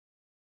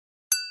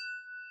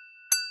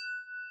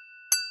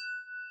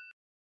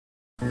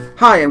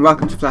Hi and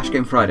welcome to Flash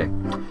Game Friday.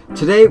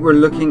 Today we're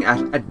looking at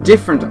a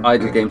different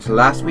idle game to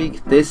last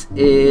week. This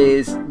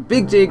is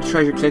Big Dig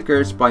Treasure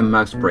Clickers by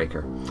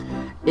Mousebreaker.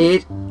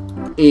 It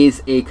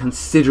is a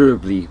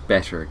considerably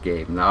better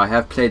game. Now I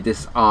have played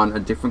this on a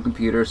different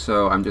computer,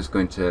 so I'm just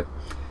going to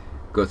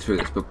go through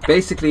this. But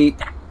basically,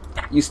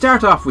 you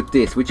start off with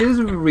this, which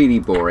is really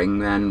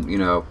boring and, you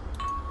know,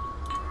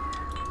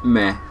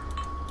 meh.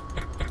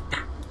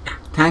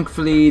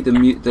 Thankfully, the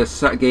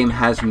game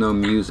has no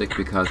music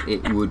because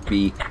it would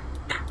be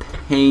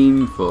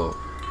painful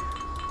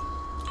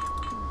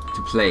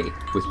to play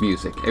with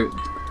music.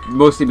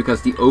 Mostly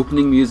because the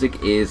opening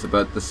music is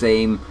about the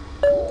same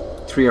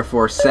 3 or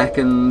 4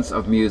 seconds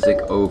of music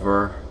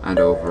over and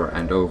over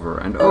and over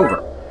and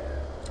over.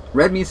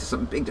 Red means there's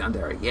something big down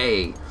there.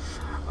 Yay!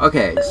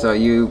 Okay, so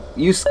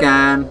you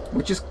scan,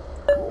 which is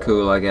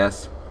cool, I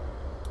guess.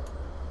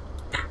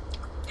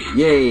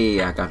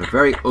 Yay! I got a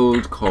very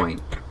old coin.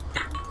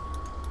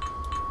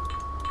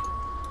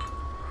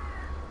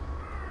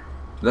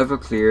 Level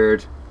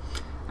cleared,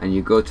 and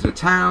you go to the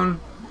town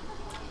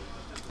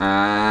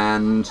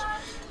and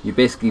you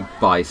basically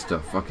buy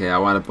stuff. Okay, I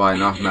want to buy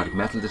an automatic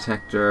metal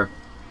detector.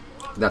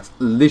 That's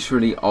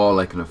literally all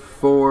I can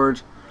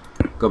afford.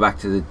 Go back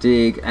to the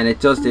dig and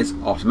it does this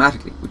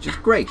automatically, which is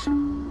great.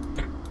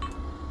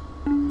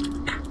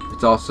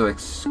 It's also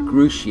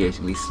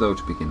excruciatingly slow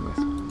to begin with.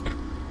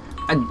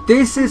 And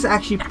this is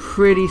actually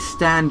pretty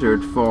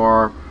standard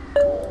for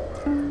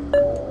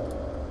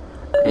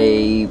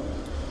a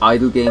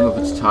idle game of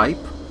its type.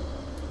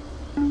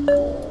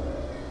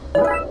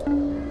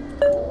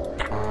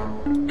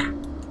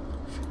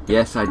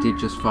 Yes, I did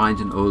just find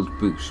an old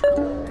boot,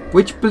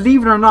 which,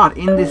 believe it or not,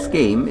 in this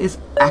game is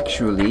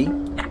actually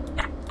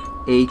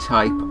a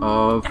type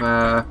of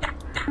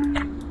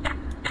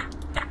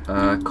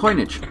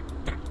coinage.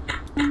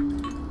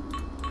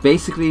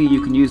 Basically,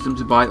 you can use them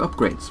to buy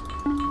upgrades,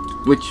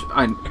 which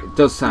it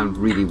does sound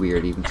really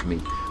weird even to me,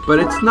 but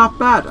it's not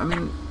bad. I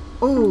mean,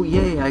 oh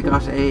yay, I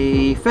got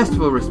a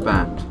festival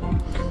wristband.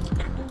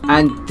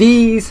 And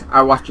these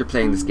are what you're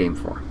playing this game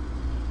for.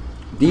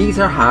 These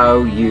are how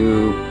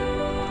you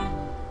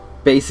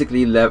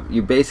basically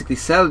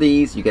sell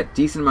these. You get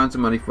decent amounts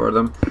of money for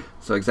them.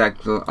 So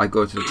exactly, I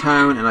go to the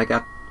town and I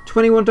got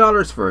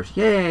 $21 for it.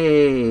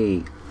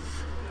 Yay!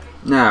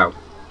 Now,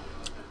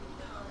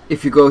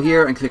 if you go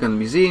here and click on the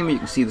museum, you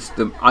can see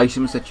the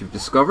items that you've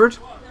discovered.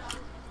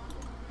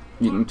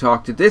 You can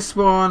talk to this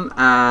one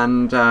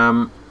and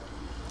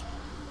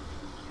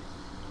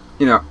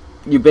you know,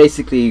 you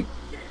basically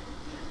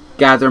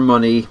gather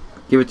money,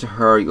 give it to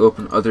her, you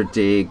open other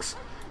digs,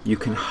 you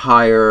can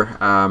hire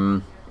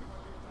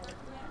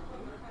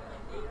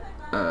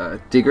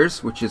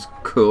diggers, which is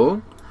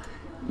cool.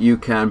 You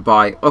can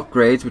buy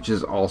upgrades, which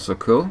is also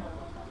cool.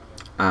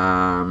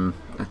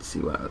 Let's see,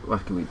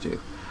 what can we do?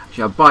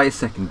 Actually, I'll buy a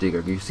second digger.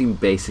 You've seen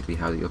basically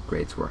how the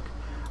upgrades work.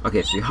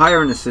 Okay, so you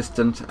hire an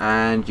assistant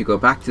and you go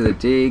back to the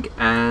dig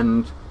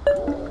and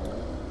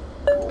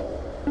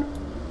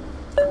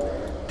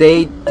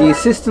the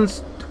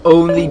assistants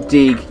only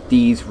dig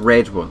these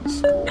red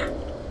ones,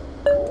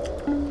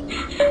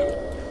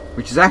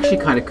 which is actually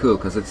kind of cool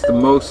because it's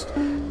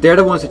they're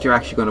the ones that you're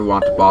actually going to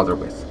want to bother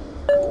with.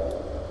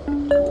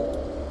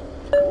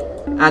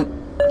 And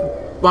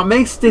what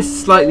makes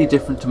this slightly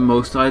different to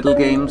most idle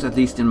games, at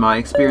least in my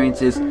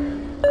experience, is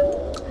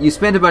you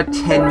spend about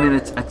 10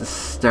 minutes at the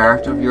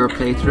start of your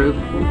playthrough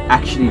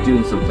actually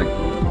doing something.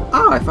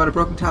 Ah, I found a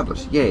broken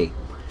tablet, yay!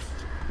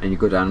 And you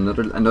go down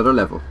another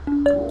level.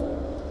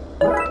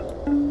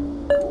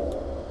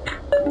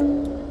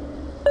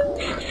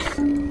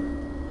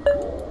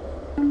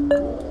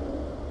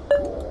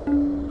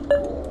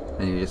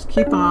 And you just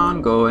keep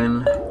on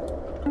going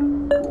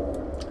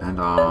and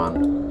on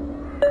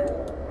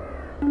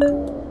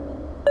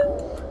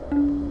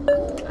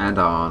and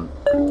on.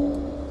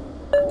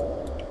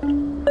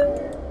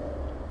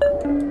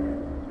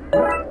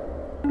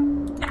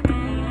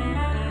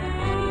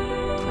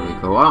 And we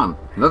go on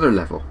another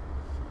level.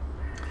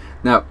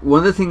 Now, one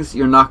of the things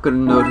you're not going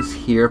to notice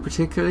here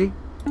particularly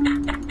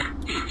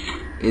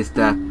is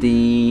that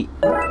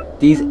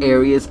these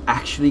areas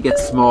actually get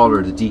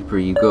smaller the deeper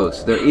you go.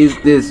 So there is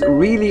this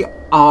really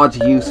odd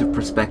use of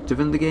perspective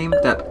in the game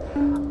that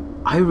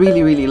I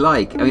really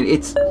like. I mean,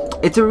 it's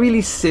a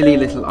really silly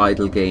little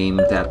idle game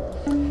that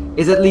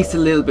is at least a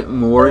little bit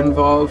more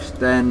involved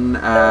than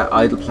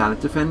Idle Planet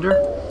Defender.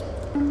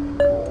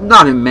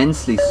 Not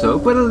immensely so,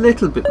 but a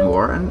little bit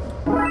more, and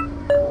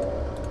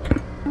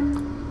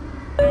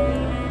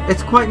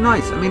it's quite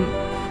nice. I mean,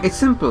 it's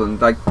simple, and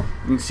like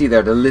you can see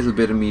there, the little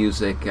bit of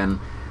music, and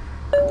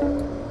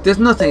there's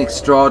nothing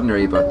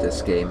extraordinary about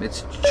this game.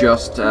 It's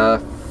just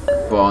a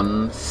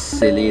fun,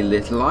 silly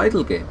little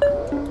idle game.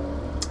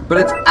 But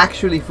it's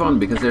actually fun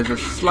because there's a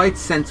slight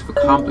sense of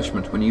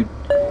accomplishment when you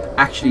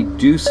actually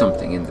do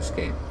something in this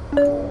game.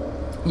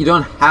 You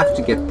don't have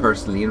to get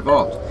personally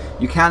involved.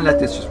 You can let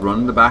this just run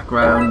in the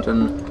background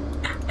and,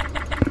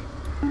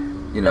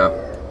 you know,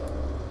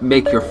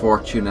 make your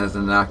fortune as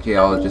an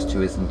archaeologist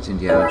who isn't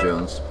Indiana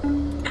Jones.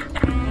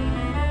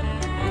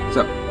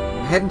 So,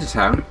 heading to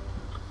town.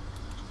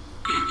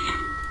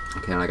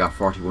 Okay, and I got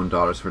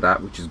 $41 for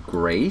that, which is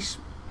great.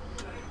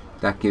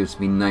 That gives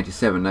me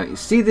 97. Now, you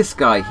see this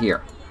guy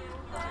here?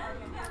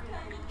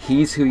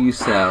 He's who you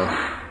sell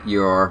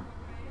your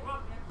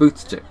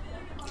boots to.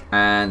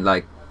 And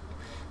like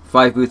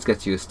 5 boots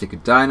gets you a stick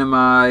of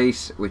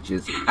dynamite, which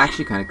is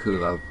actually kind of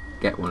cool. I'll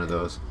get one of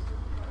those.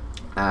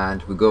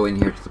 And we go in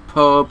here to the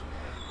pub,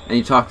 and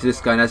you talk to this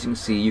guy, and as you can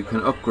see, you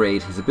can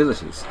upgrade his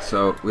abilities.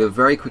 So we'll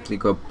very quickly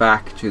go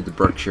back to the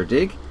Berkshire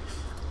Dig.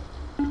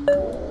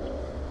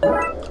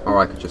 Or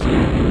I could just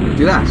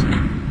do that.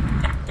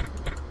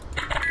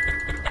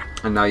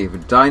 And now you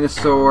have a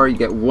dinosaur. You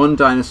get 1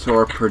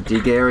 dinosaur per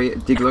dig area,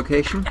 dig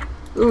location.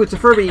 Ooh, it's a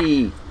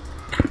Furby!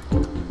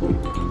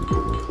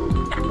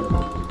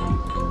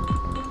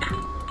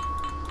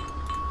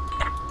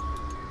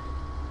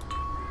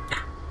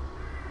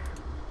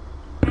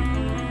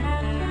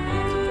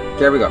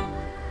 There we go.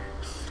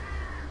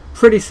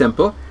 Pretty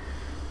simple.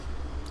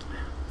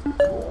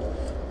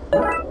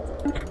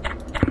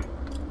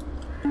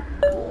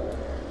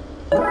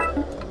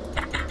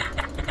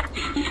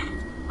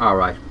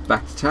 Alright,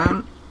 back to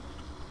town.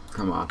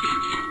 Come on.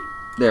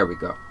 There we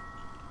go.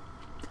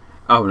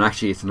 Oh, and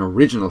actually it's an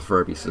original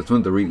Furby, so it's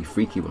one of the really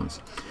freaky ones.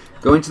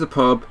 Go into the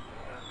pub,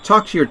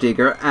 talk to your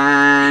digger,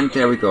 and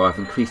there we go. I've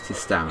increased his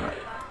stamina.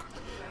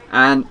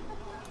 And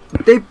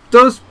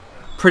those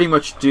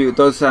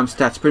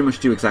stats pretty much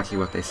do exactly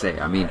what they say.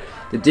 I mean,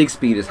 the dig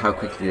speed is how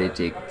quickly they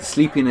dig. The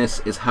sleepiness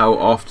is how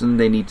often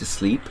they need to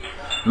sleep.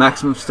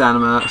 Maximum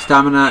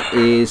stamina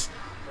is,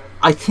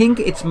 I think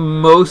it's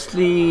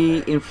mostly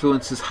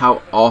influences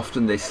how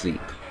often they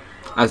sleep,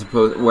 as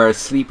opposed, whereas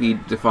sleepy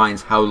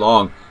defines how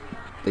long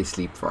they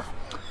sleep for,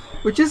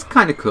 which is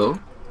kind of cool.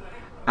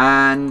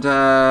 And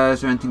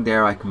is there anything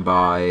there I can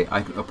buy?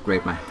 I can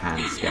upgrade my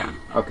hand scan.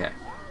 Okay.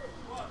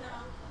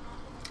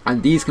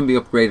 And these can be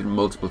upgraded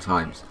multiple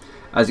times.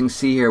 As you can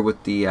see here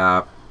with the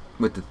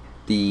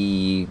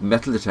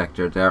metal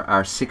detector, there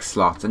are 6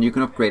 slots, and you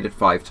can upgrade it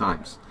 5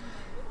 times.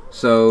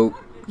 So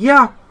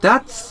yeah,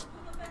 that's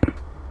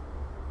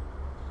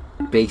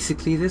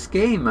basically this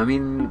game. I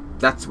mean,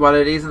 that's what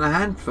it is in a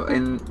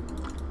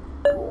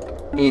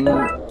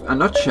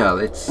nutshell.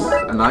 It's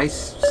a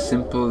nice,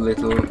 simple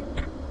little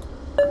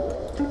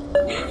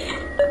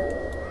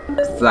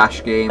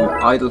flash game,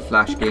 idle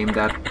flash game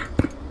that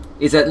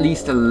is at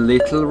least a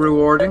little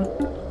rewarding.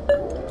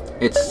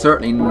 It's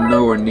certainly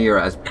nowhere near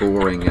as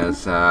boring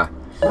as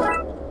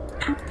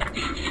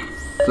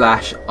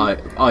Flash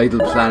Idle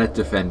Planet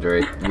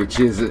Defender, which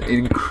is an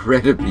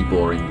incredibly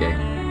boring game.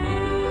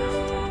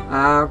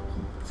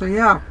 So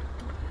yeah,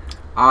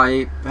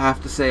 I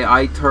have to say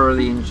I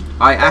thoroughly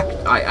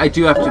I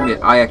do have to admit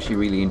I actually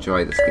really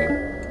enjoy this game.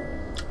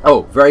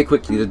 Oh, very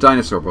quickly, the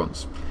dinosaur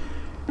bones.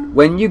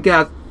 When you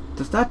get,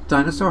 does that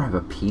dinosaur have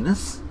a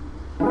penis?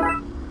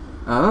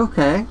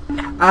 Okay.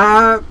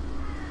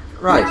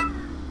 Right.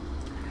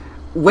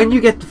 When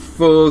you get the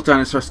full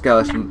dinosaur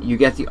skeleton, you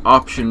get the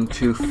option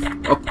to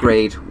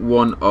upgrade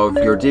one of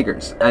your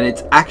diggers, and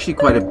it's actually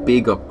quite a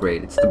big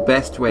upgrade. It's the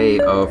best way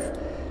of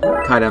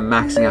kind of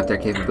maxing out their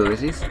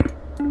capabilities,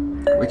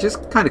 which is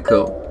kind of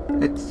cool.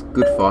 It's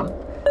good fun.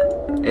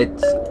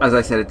 It's, as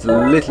I said, it's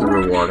a little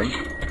rewarding.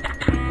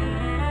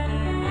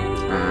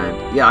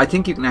 And yeah, I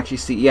think you can actually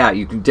see, yeah,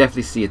 you can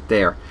definitely see it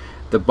there.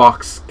 The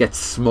box gets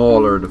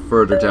smaller the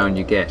further down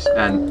you get,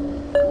 and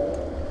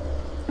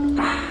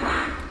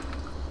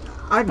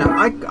I don't know,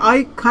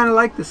 I kind of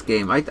like this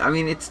game. I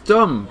mean, it's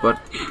dumb,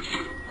 but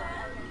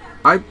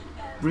I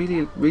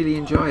really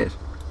enjoy it.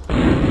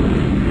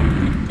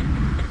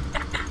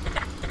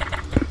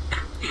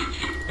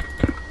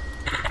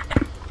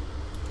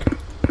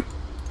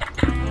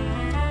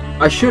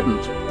 I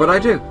shouldn't, but I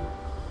do.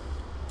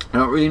 I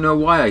don't really know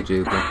why I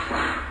do, but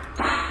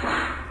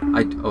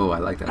oh, I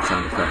like that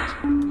sound effect.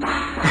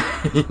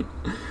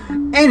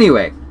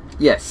 Anyway,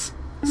 yes.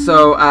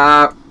 So,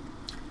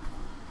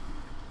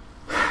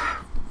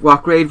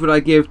 what grade would I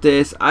give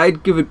this?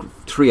 I'd give it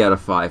 3 out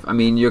of 5. I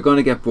mean, you're going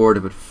to get bored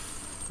of it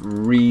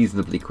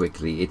reasonably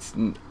quickly. It's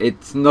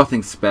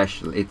nothing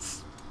special.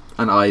 It's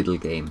an idle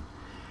game.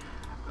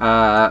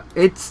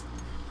 It's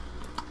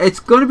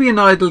going to be an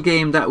idle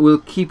game that will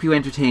keep you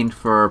entertained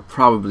for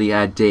probably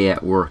a day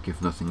at work,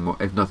 if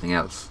nothing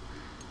else.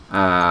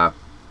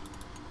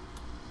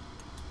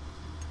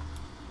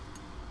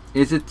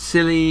 Is it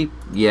silly?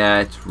 Yeah,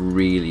 it's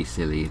really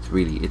silly.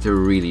 It's a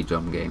really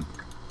dumb game,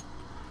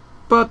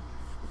 but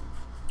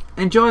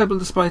enjoyable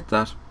despite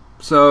that.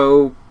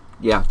 So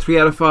yeah, 3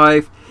 out of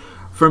 5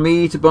 for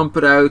me. To bump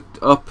it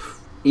up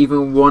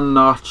even one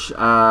notch,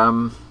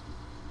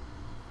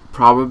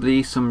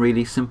 probably some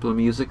really simple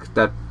music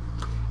that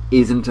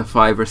isn't a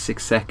 5 or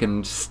 6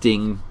 second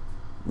sting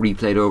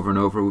replayed over and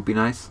over would be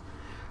nice.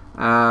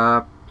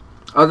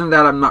 Other than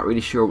that, I'm not really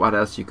sure what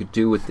else you could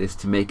do with this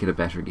to make it a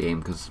better game,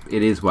 because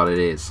it is what it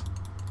is.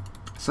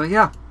 So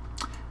yeah,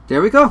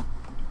 there we go.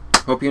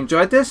 Hope you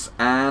enjoyed this,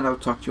 and I'll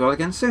talk to you all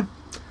again soon.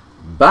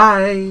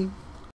 Bye!